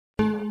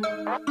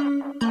So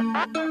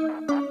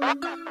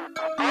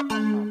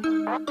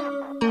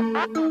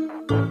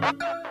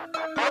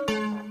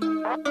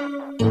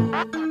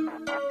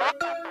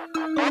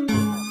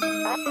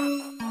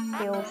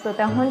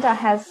the junta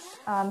has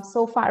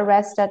so far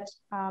arrested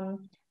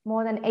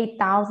more than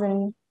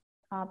 8,000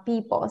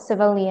 people,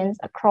 civilians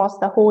across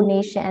the whole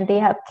nation, and they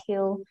have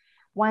killed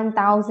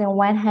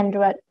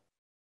 1,100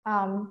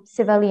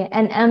 civilian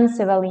and armed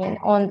civilian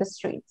on the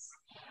streets.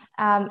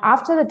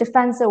 After the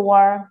defensive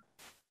war,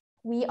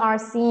 we are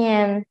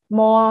seeing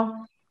more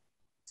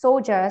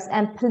soldiers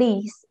and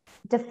police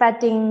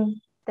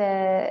defending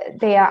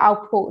their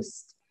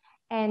outposts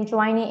and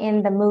joining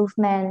in the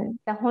movement.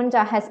 The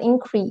junta has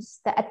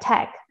increased the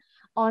attack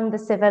on the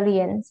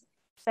civilians,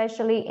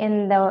 especially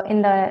in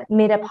the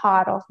middle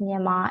part of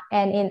Myanmar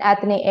and in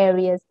ethnic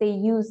areas. They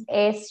use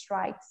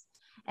airstrikes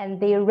and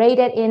they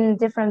raided in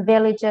different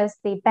villages.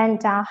 They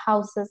burnt down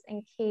houses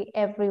and killed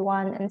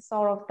everyone. And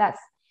sort of that's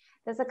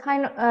a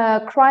kind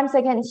of crimes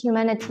against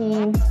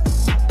humanity.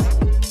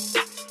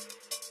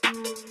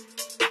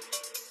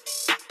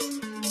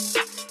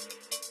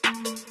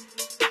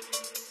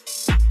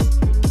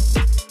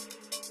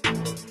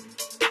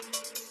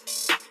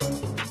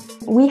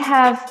 We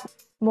have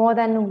more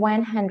than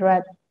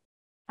 100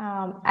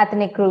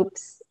 ethnic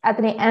groups,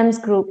 ethnic arms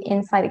group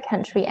inside the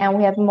country, and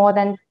we have more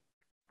than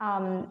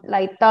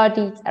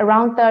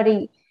around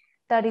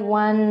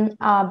 31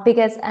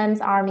 biggest arms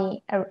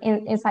army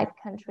inside the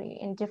country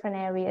in different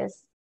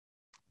areas.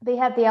 They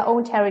have their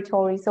own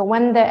territory. So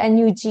when the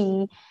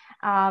NUG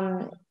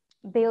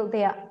build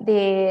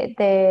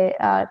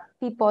their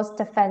People's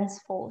Defense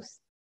Force,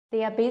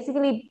 they are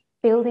basically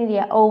building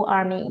their own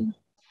army.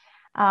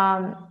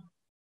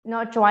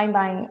 Not joined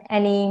by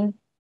any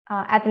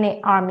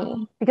ethnic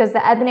army, because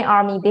the ethnic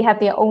army, they have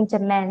their own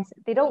demands.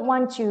 They don't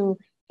want to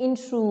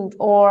intrude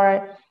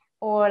or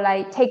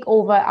like take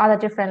over other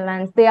different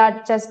lands. They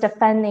are just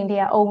defending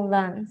their own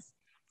lands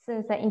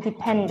since the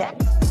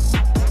independence.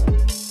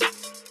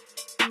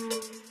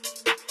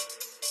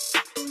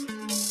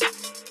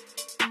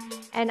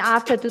 And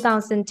after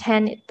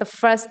 2010, the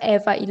first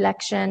ever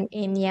election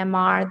in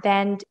Myanmar,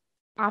 then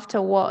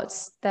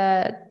afterwards,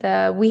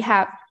 we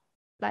have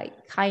like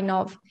kind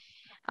of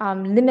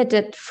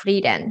limited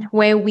freedom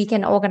where we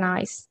can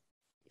organize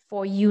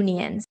for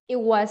unions. It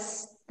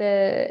was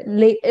the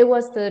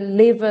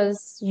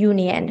laborers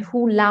union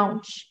who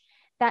launched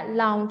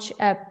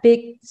a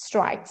big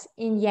strikes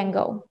in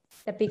Yangon,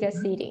 the biggest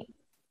city.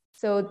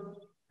 So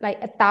like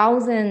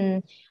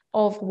 1,000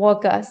 of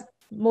workers,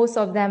 most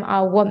of them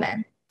are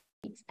women,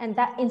 and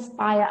that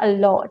inspired a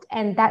lot,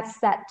 and that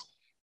set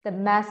the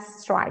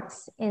mass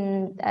strikes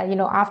in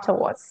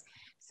afterwards.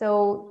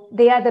 So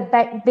they are the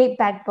big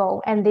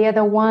backbone, and they are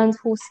the ones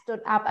who stood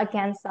up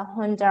against the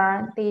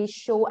junta. They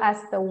show us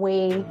the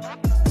way.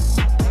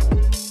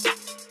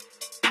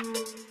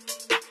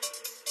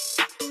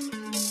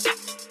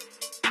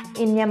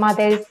 In Myanmar,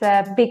 there is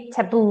a big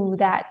taboo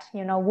that,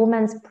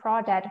 women's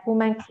product,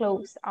 women's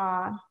clothes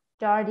are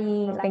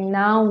dirty. Like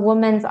now,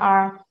 women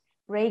are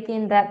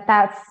breaking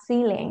that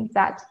ceiling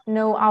that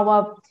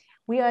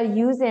we are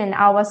using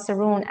our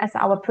sarong as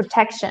our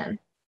protection,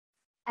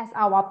 as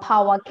our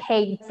power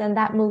case, and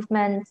that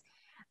movement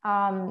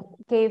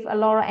gave a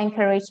lot of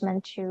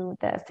encouragement to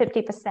the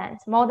 50%,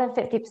 more than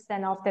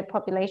 50% of the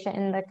population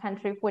in the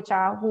country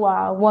who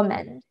are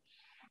women.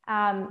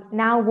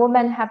 Now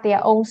women have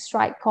their own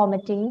strike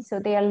committee, so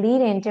they are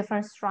leading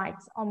different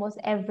strikes almost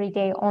every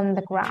day on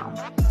the ground.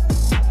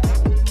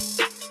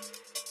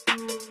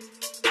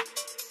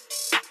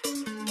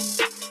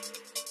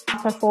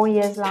 After 4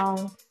 years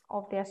long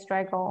of their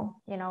struggle,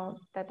 the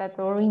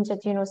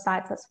Rohingya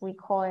genocide, as we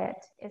call it,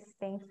 it's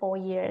been 4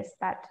 years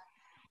that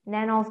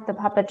none of the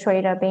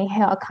perpetrators being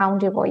held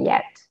accountable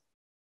yet.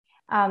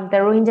 The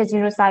Rohingya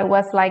genocide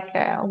was like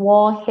a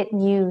war hit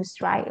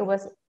news, right? It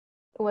was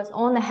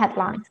on the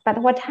headlines. But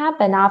what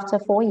happened after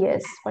 4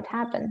 years? What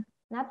happened?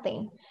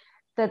 Nothing.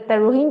 The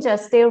Rohingya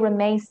still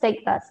remain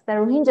stateless. The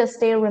Rohingya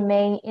still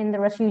remain in the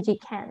refugee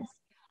camps,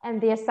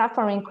 and their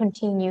suffering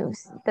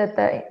continues.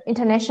 The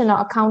international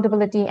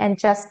accountability and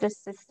justice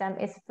system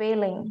is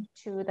failing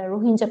to the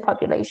Rohingya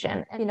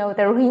population. And,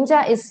 the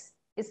Rohingya is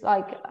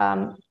like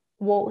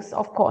worse,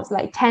 of course,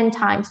 like 10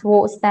 times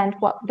worse than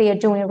what they are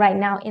doing right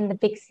now in the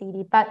big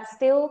city. But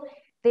still,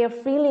 they are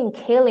freely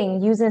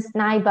killing using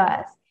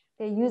snipers.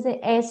 They're using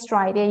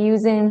airstrike. They're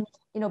using,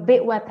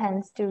 big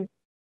weapons to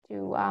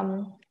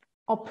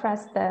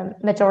oppress the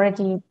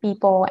majority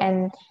people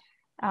and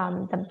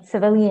the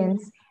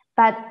civilians.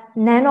 But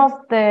none of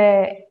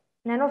the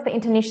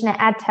international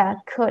actors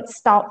could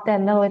stop the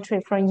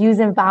military from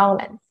using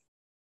violence.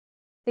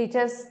 They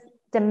just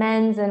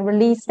demand and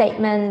release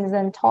statements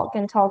and talk.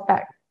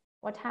 But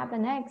what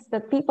happened next? The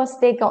people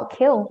still got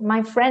killed.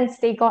 My friends,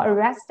 they got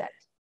arrested.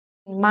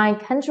 My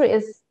country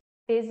is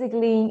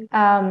basically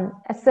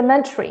a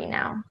cemetery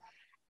now.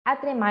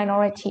 Ethnic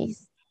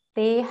minorities,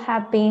 they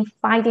have been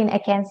fighting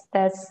against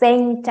the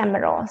same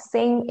terminal,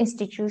 same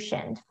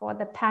institution for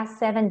the past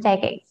 7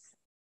 decades.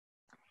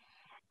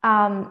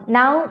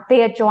 Now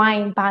they are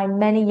joined by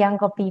many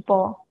younger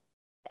people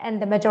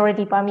and the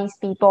majority Burmese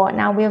people.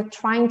 Now we're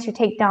trying to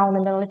take down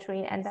the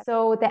military. And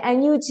so the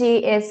NUG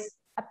is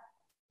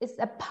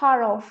a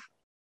part of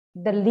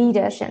the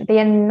leadership. They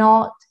are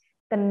not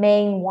the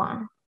main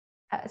one,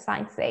 as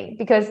I say,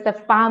 because the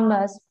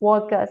farmers,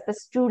 workers, the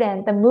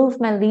students, the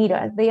movement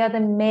leaders, they are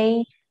the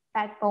main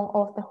backbone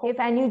of the whole. If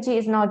NUG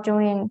is not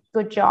doing a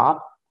good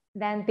job,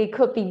 then they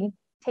could be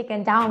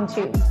taken down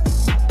too.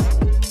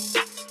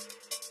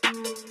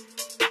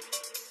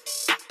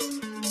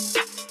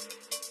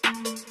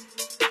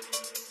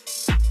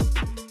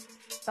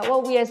 But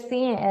what we are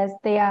seeing is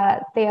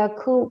their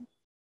coup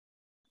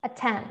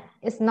attempt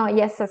is not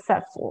yet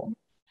successful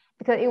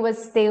because it was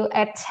still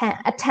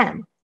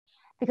attempt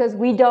because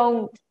we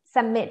don't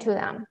submit to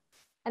them,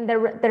 and the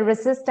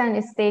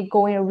resistance is still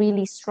going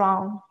really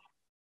strong.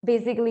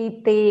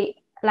 Basically, they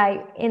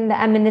like in the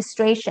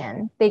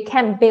administration, they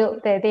can't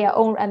build their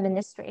own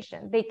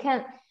administration. They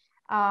can't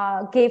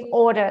give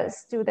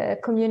orders to the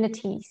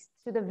communities,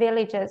 to the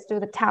villages, to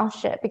the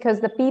township, because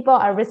the people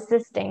are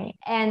resisting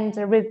and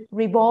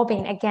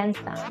revolving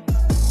against them.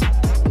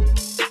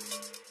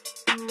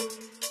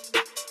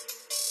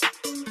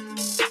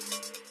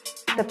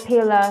 The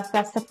pillars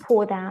that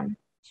support them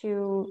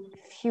to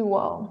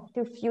fuel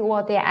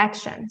their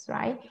actions,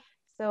 right?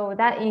 So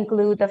that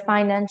includes the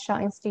financial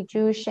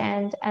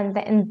institutions and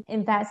the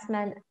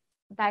investment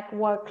that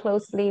work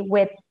closely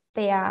with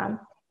their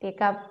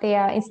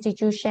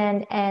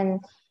institution, and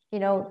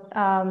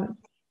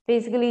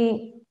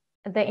basically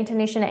the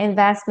international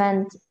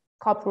investment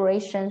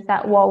corporations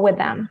that work with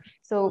them.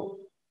 So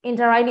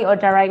indirectly or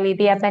directly,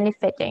 they are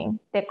benefiting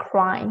their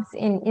crimes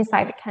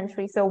inside the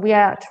country. So we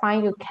are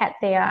trying to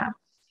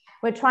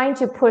we're trying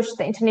to push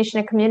the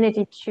international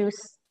community to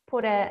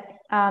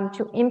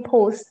to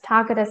impose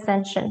targeted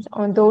sanctions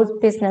on those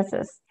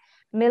businesses,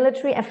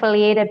 military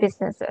affiliated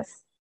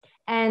businesses.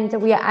 And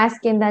we are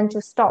asking them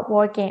to stop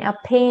working and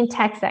paying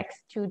taxes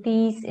to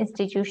these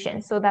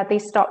institutions so that they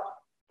stop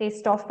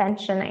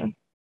functioning.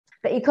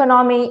 The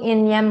economy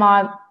in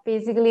Myanmar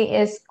basically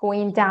is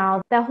going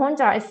down. The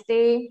junta is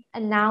still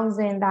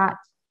announcing that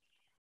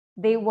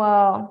they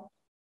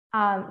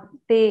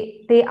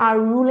are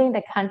ruling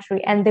the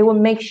country, and they will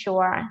make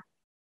sure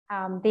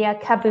they are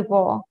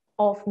capable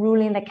of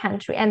ruling the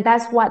country. And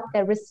that's what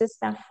the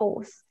resistance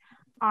force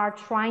are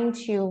trying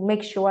to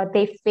make sure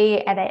they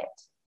fail at it,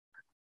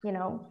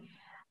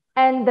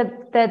 And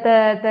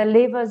the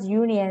labor's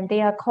union,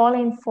 they are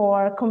calling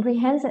for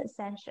comprehensive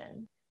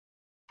sanctions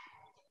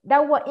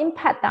that will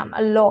impact them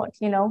a lot.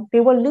 They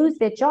will lose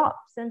their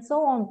jobs and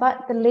so on.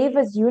 But the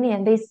labor's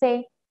union, they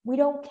say, we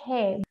don't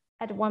care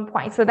at one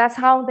point. So that's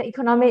how the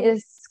economy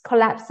is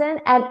collapsing,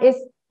 and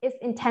it's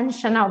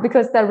intentional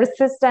because the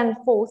resistance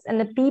force and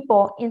the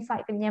people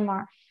inside the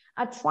Myanmar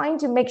are trying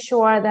to make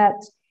sure that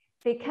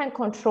they can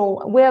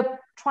control. We're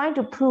trying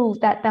to prove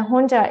that the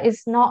junta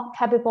is not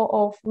capable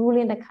of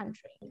ruling the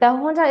country. The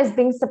junta is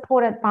being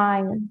supported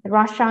by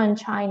Russia and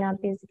China,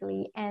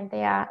 basically, and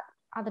there are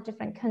other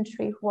different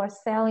countries who are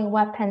selling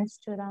weapons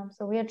to them.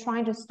 So we are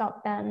trying to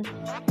stop them.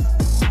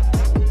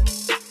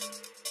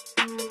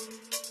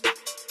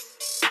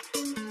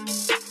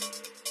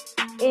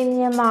 In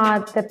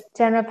Myanmar, the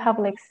general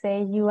public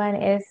say UN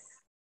is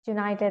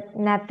united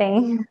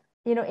nothing.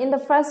 In the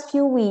first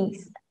few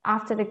weeks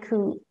after the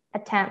coup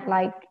attempt,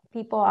 like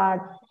people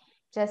are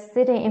just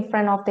sitting in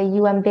front of the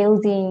UN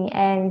building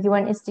and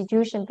UN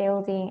institution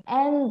building,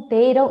 and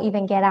they don't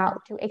even get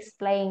out to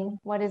explain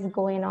what is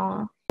going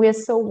on. We are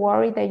so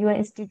worried that UN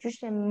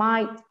institution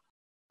might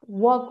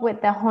work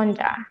with the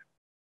junta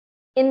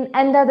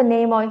under the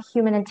name of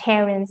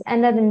humanitarians,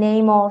 under the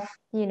name of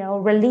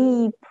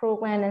relief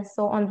program and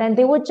so on. Then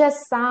they would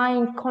just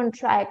sign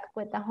contract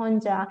with the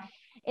junta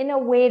in a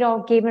way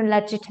of giving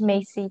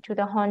legitimacy to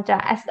the junta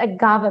as a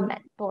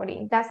government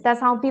body.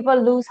 That's how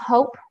people lose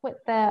hope with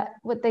the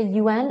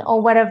UN or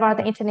whatever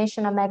the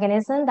international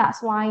mechanism.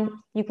 That's why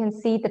you can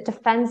see the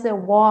defensive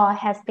war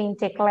has been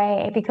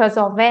declared because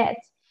of it,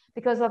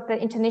 because of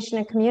the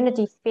international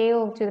community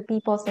failed to the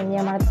peoples in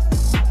Myanmar.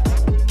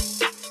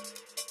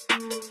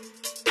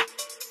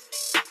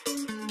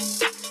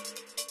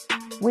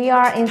 We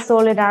are in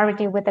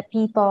solidarity with the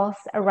peoples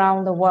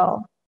around the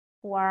world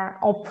who are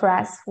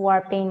oppressed, who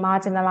are being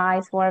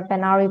marginalized, who are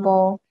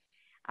vulnerable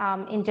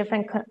in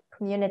different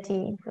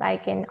communities,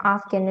 like in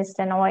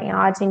Afghanistan or in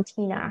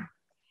Argentina.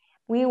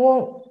 We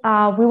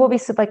will be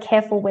super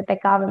careful with the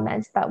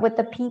governments, but with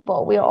the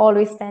people, we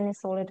always stand in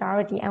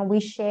solidarity and we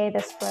share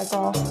the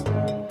struggle.